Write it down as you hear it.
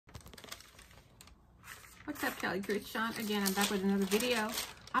What's up, Kelly Sean? Again, I'm back with another video.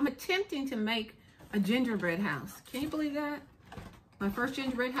 I'm attempting to make a gingerbread house. Can you believe that? My first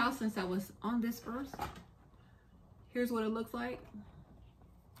gingerbread house since I was on this earth. Here's what it looks like.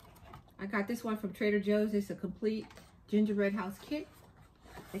 I got this one from Trader Joe's. It's a complete gingerbread house kit.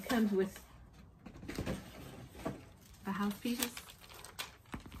 It comes with the house pieces,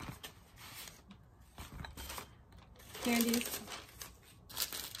 candies,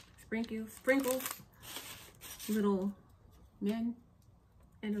 sprinkles, little men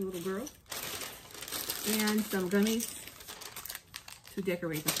and a little girl, and some gummies to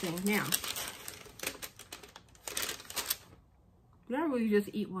decorate the thing. Now, did I really just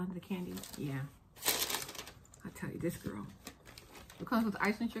eat one of the candies? Yeah. I'll tell you, this girl. It comes with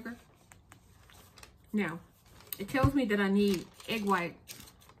ice and sugar. Now, it tells me that I need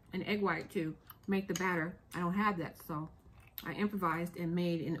an egg white to make the batter. I don't have that, so I improvised and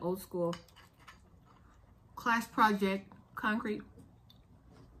made an old school class project concrete,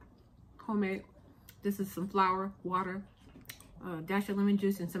 homemade. This is some flour, water, dash of lemon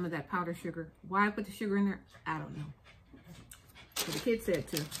juice, and some of that powdered sugar. Why I put the sugar in there, I don't know. But the kid said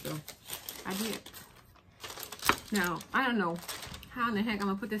to, so I did. Now, I don't know how in the heck I'm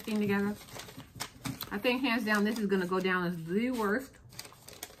gonna put this thing together. I think hands down this is gonna go down as the worst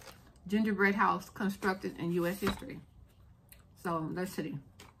gingerbread house constructed in U.S. history. So let's see.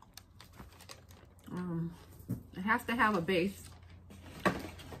 It has to have a base.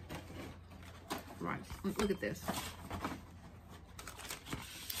 Right, look at this.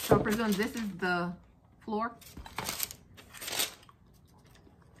 So I presume this is the floor.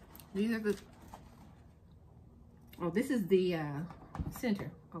 These are the, oh, this is the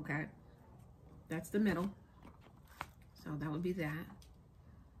center, okay. That's the middle. So that would be that.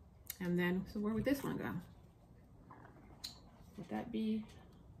 And then, so where would this one go? Would that be,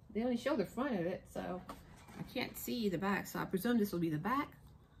 they only show the front of it, so I can't see the back. So I presume this will be the back.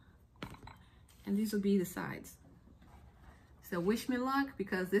 And these will be the sides. So wish me luck,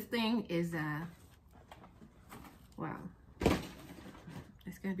 because this thing is, wow.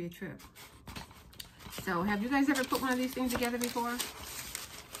 It's gonna be a trip. So have you guys ever put one of these things together before?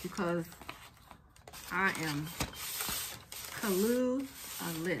 Because I am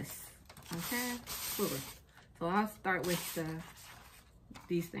clueless. Okay, clueless. So I'll start with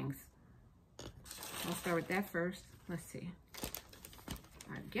these things. I'll start with that first. Let's see.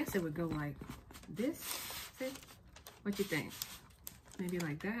 I guess it would go like this. See? What you think? Maybe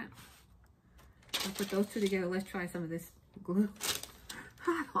like that. I'll put those two together. Let's try some of this glue.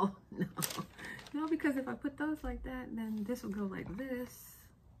 I don't know. No, because if I put those like that, then this will go like this.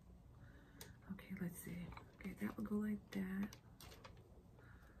 Okay, let's see. Okay, that will go like that.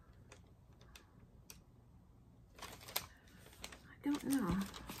 I don't know.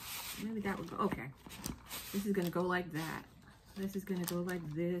 Maybe that would go, okay. This is gonna go like that. This is gonna go like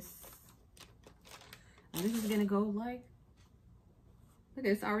this. And this is gonna go like, look,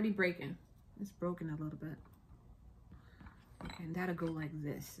 it's already breaking. It's broken a little bit. Okay, and that'll go like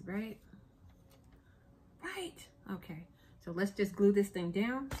this, right? Right, okay. So let's just glue this thing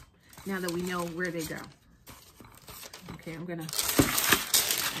down now that we know where they go. Okay, I'm gonna,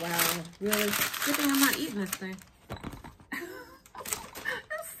 wow, really? Good thing I'm not eating this thing.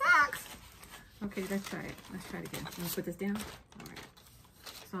 That sucks. Okay, let's try it. Let's try it again. I'm gonna put this down. All right.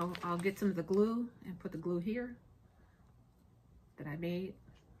 So I'll get some of the glue and put the glue here that I made.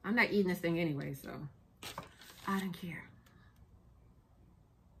 I'm not eating this thing anyway, so I don't care.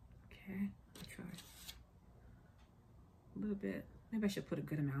 Okay, I'll try a little bit. Maybe I should put a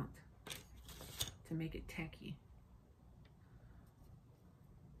good amount to make it tacky.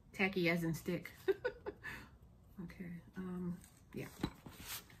 Tacky as in stick. Okay, yeah.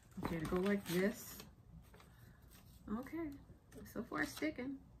 Okay, to go like this. Okay, so far it's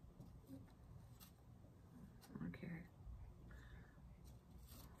sticking. Okay.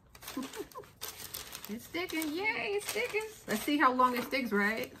 It's sticking, yay, it's sticking. Let's see how long it sticks,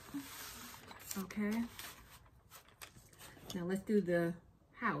 right? Okay. Now let's do the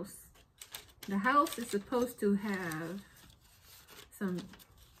house. The house is supposed to have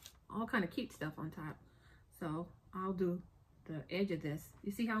all kind of cute stuff on top. So I'll do the edge of this.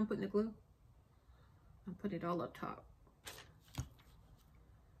 You see how I'm putting the glue? I'll put it all up top.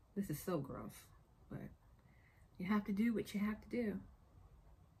 This is so gross, but you have to do what you have to do.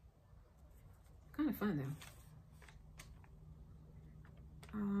 Kind of fun though.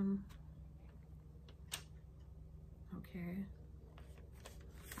 Okay.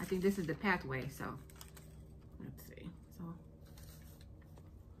 I think this is the pathway, so let's see. So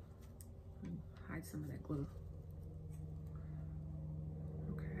hide some of that glue.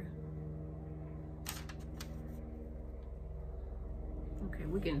 Okay. Okay,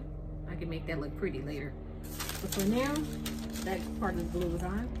 I can make that look pretty later. But for now, that part of the glue is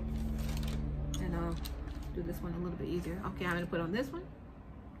on. And I'll do this one a little bit easier. Okay, I'm gonna put on this one.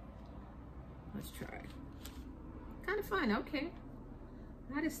 Let's try. Kind of fun, okay.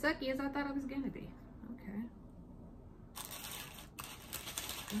 Not as sucky as I thought it was gonna be. Okay.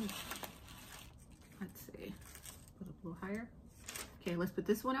 Ooh. Let's see. Put it a little higher. Okay, let's put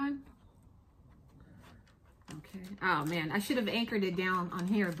this one on. Okay. Oh man, I should have anchored it down on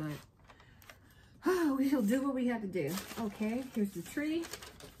here, but oh, we shall do what we have to do. Okay, here's the tree.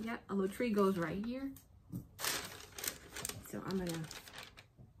 Yeah, a little tree goes right here. So I'm gonna,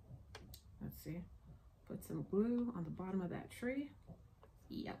 let's see, put some glue on the bottom of that tree.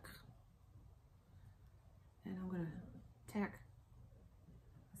 Yuck. And I'm gonna tack,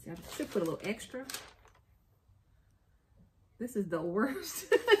 let's see, I should put a little extra. This is the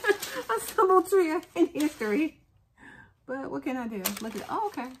worst assembled tree in history. But what can I do? Look at it. Oh,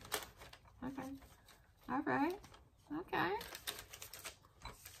 okay. Okay. All right. Okay.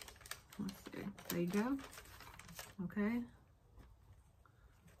 Let's see. There you go. Okay.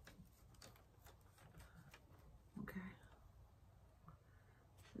 Okay.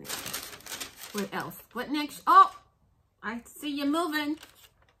 What else? What next? Oh! I see you moving.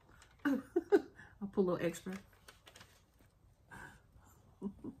 I'll put a little extra.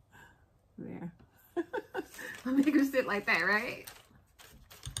 There. I'll make her sit like that, right?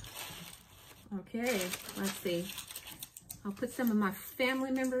 Okay, let's see. I'll put some of my family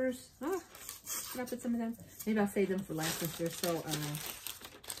members. Oh, should I put some of them? Maybe I'll save them for last since they're so,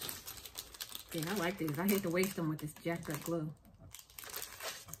 yeah, I like these. I hate to waste them with this jacked up glue.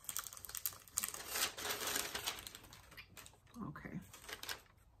 Okay.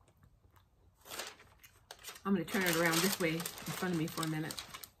 I'm going to turn it around this way in front of me for a minute.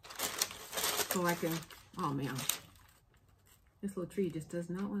 So I can, oh man, this little tree just does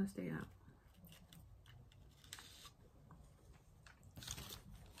not want to stay out.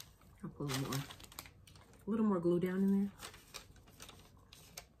 I'll put a little more glue down in there.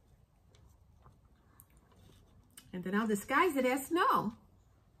 And then I'll disguise it as snow.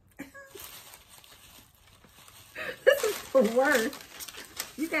 This is the worst.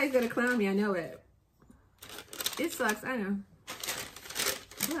 You guys gonna clown me, I know it. It sucks, I know.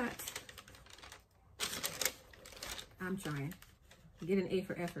 But I'm trying. Get an A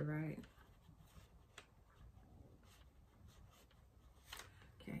for effort, right?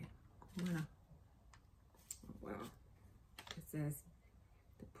 Okay. I'm gonna, well, it says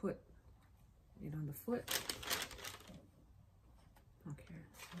to put it on the foot. Okay.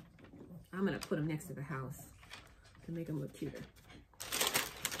 I'm gonna put them next to the house to make them look cuter.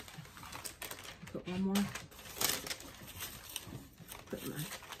 Put one more. Put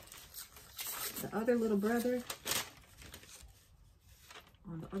the other little brother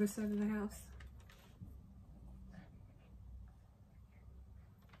on the other side of the house.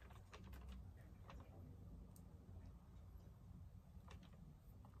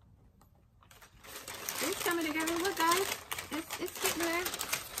 It's coming together. Look, guys, it's getting there.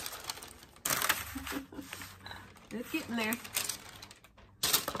 It's getting there.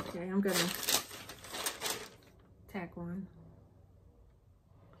 Okay, I'm gonna tack one.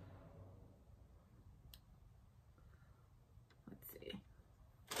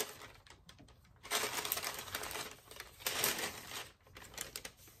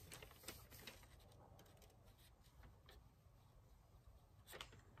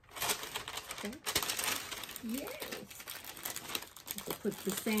 Yes. So put the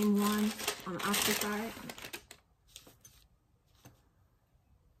same one on the opposite side.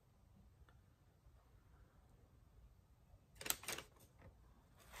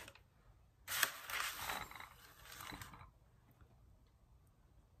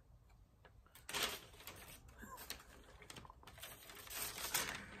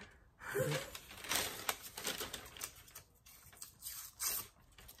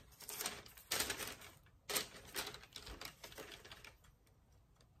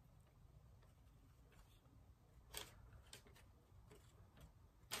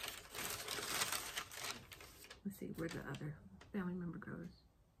 Let's see where the other family member goes.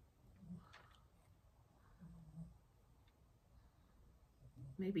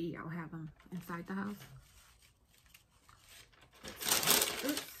 Maybe I'll have them inside the house.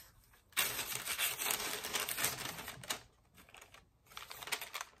 Oops.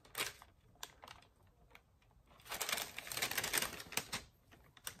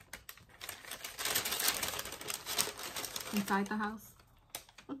 Inside the house.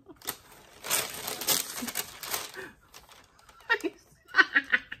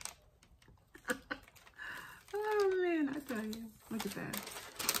 Look at that.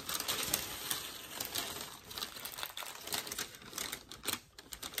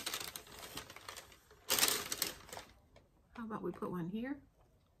 How about we put one here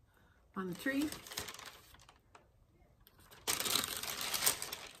on the tree?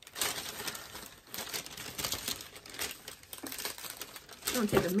 It's gonna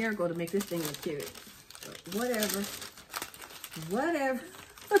take a miracle to make this thing look cute. But whatever. Whatever.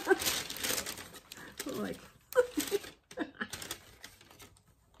 Like,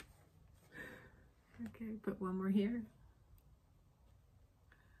 okay, put one more here.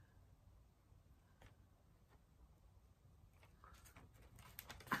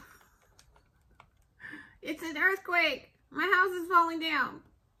 It's an earthquake. My house is falling down.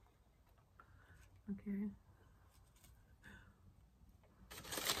 Okay.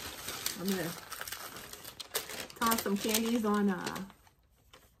 I'm gonna toss some candies on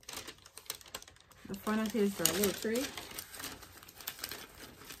the front of his little tree.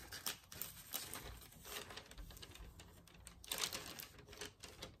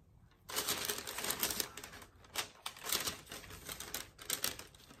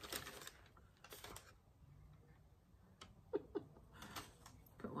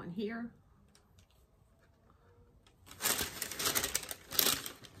 Put one here.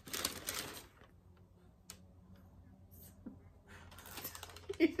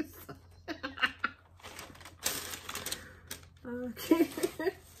 Okay.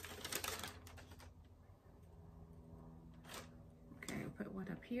 Okay, I'll put one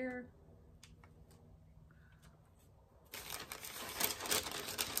up here.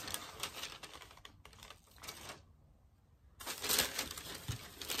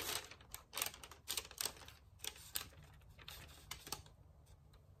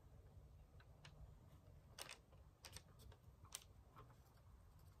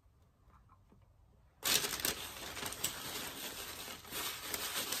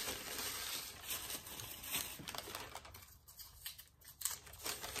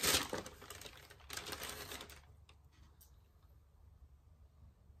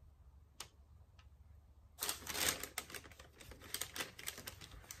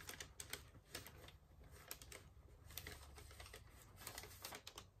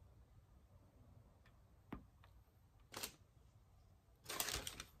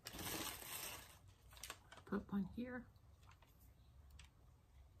 Put one here.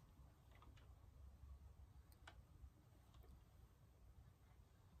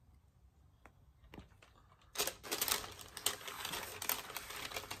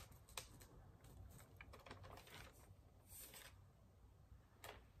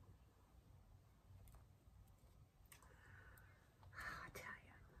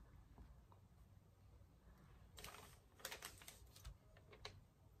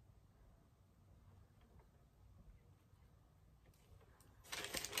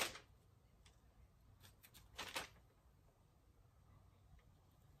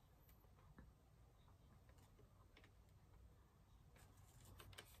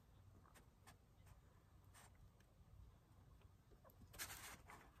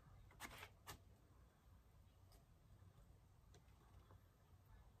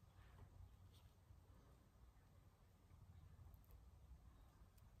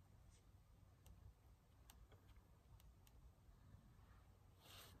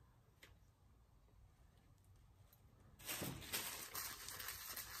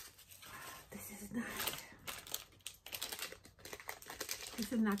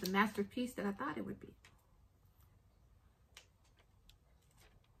 This is not the masterpiece that I thought it would be.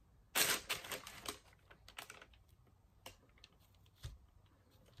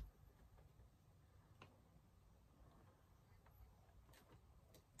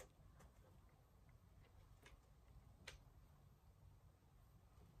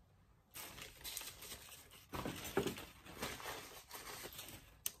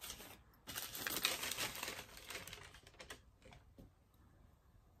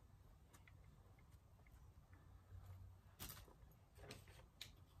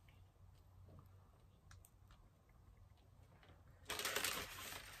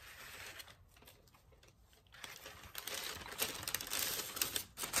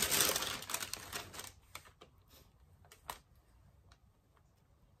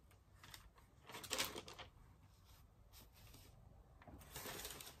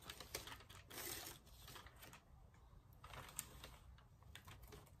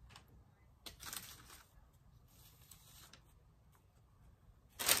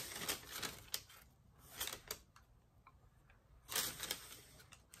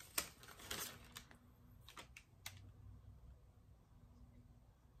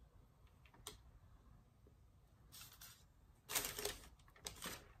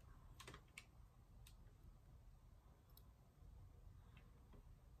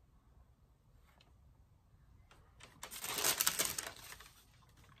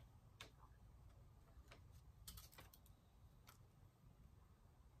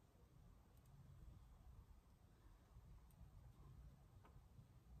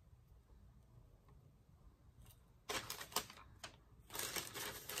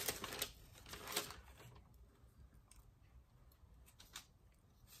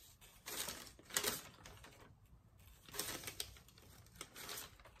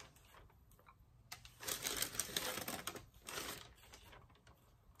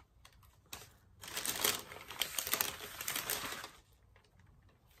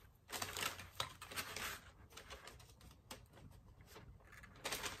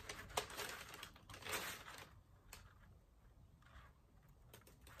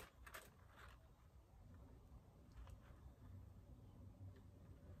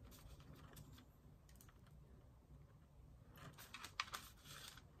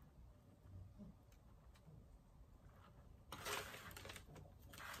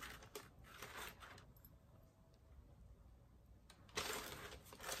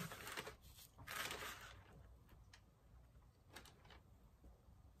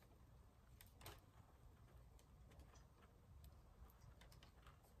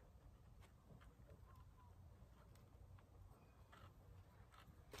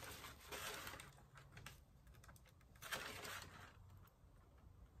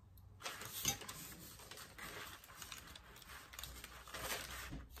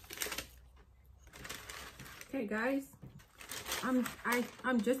 Okay, guys, I'm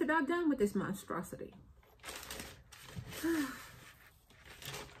just about done with this monstrosity. I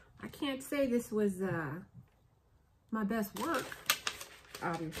can't say this was my best work,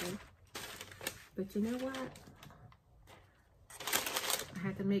 obviously, but you know what? I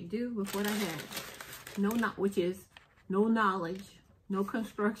had to make do with what I had. Which is no knowledge, no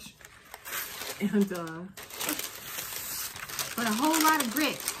construction, and but a whole lot of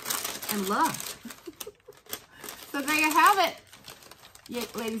grit and love. So there you have it,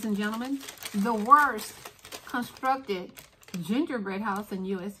 ladies and gentlemen. The worst constructed gingerbread house in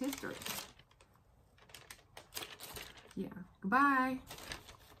U.S. history. Yeah, goodbye.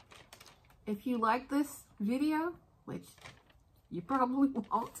 If you like this video, which you probably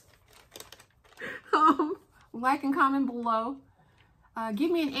won't, like and comment below.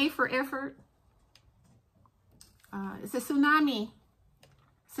 Give me an A for effort. It's a tsunami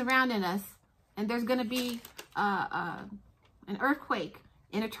surrounding us, and there's going to be an earthquake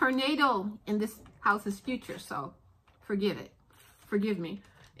and a tornado in this house's future, so forgive it. Forgive me.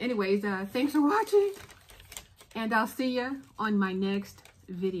 Anyways, thanks for watching, and I'll see you on my next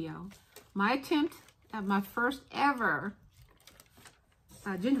video. My attempt at my first ever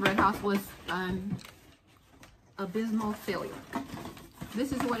gingerbread house was an abysmal failure.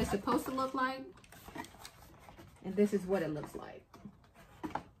 This is what it's supposed to look like, and this is what it looks like.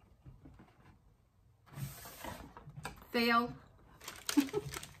 Fail.